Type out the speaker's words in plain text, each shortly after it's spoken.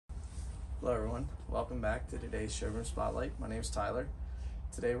Hello everyone, welcome back to today's Showroom Spotlight. My name is Tyler.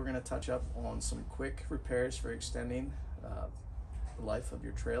 Today we're going to touch up on some quick repairs for extending the life of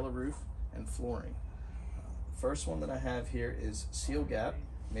your trailer roof and flooring. First one that I have here is Seal Gap,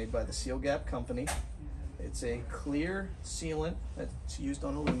 made by the Seal Gap company. It's a clear sealant that's used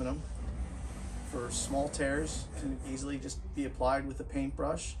on aluminum for small tears. It can easily just be applied with a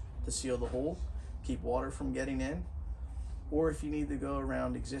paintbrush to seal the hole, keep water from getting in. Or if you need to go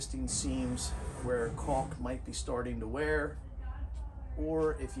around existing seams where caulk might be starting to wear,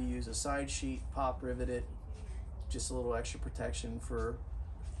 or if you use a side sheet, pop rivet it, just a little extra protection for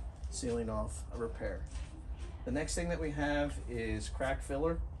sealing off a repair. The next thing that we have is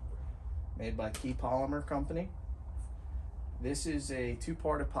CrackFiller, made by Key Polymer Company. This is a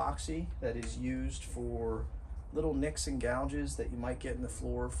two-part epoxy that is used for little nicks and gouges that you might get in the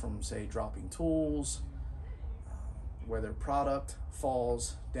floor from, say, dropping tools, where their product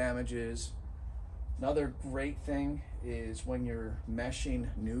falls, damages. Another great thing is when you're meshing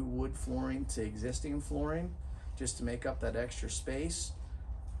new wood flooring to existing flooring, just to make up that extra space.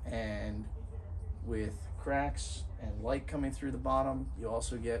 And with cracks and light coming through the bottom, you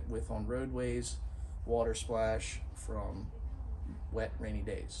also get, with on roadways, water splash from wet, rainy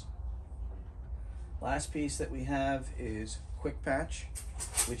days. Last piece that we have is Quick Patch,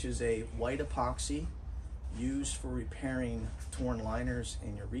 which is a white epoxy used for repairing torn liners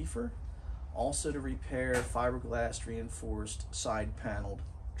in your reefer, also to repair fiberglass reinforced side paneled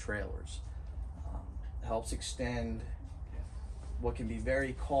trailers. Helps extend what can be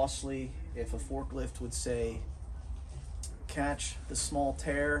very costly if a forklift would say catch the small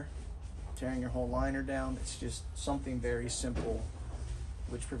tear, tearing your whole liner down. It's just something very simple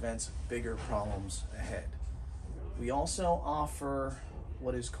which prevents bigger problems ahead. We also offer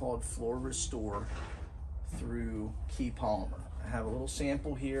what is called Floor Restore through Key Polymer. I have a little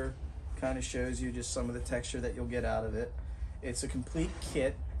sample here, kind of shows you just some of the texture that you'll get out of it. It's a complete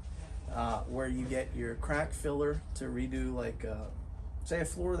kit where you get your CrackFiller to redo, like say a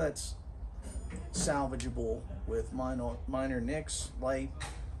floor that's salvageable with minor nicks, light.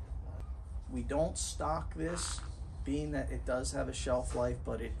 We don't stock this, being that it does have a shelf life,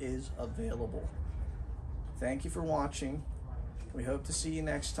 but it is available. Thank you for watching. We hope to see you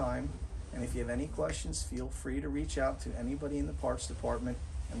next time. And if you have any questions, feel free to reach out to anybody in the parts department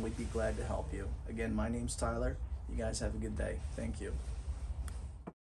and we'd be glad to help you. Again, my name's Tyler. You guys have a good day. Thank you.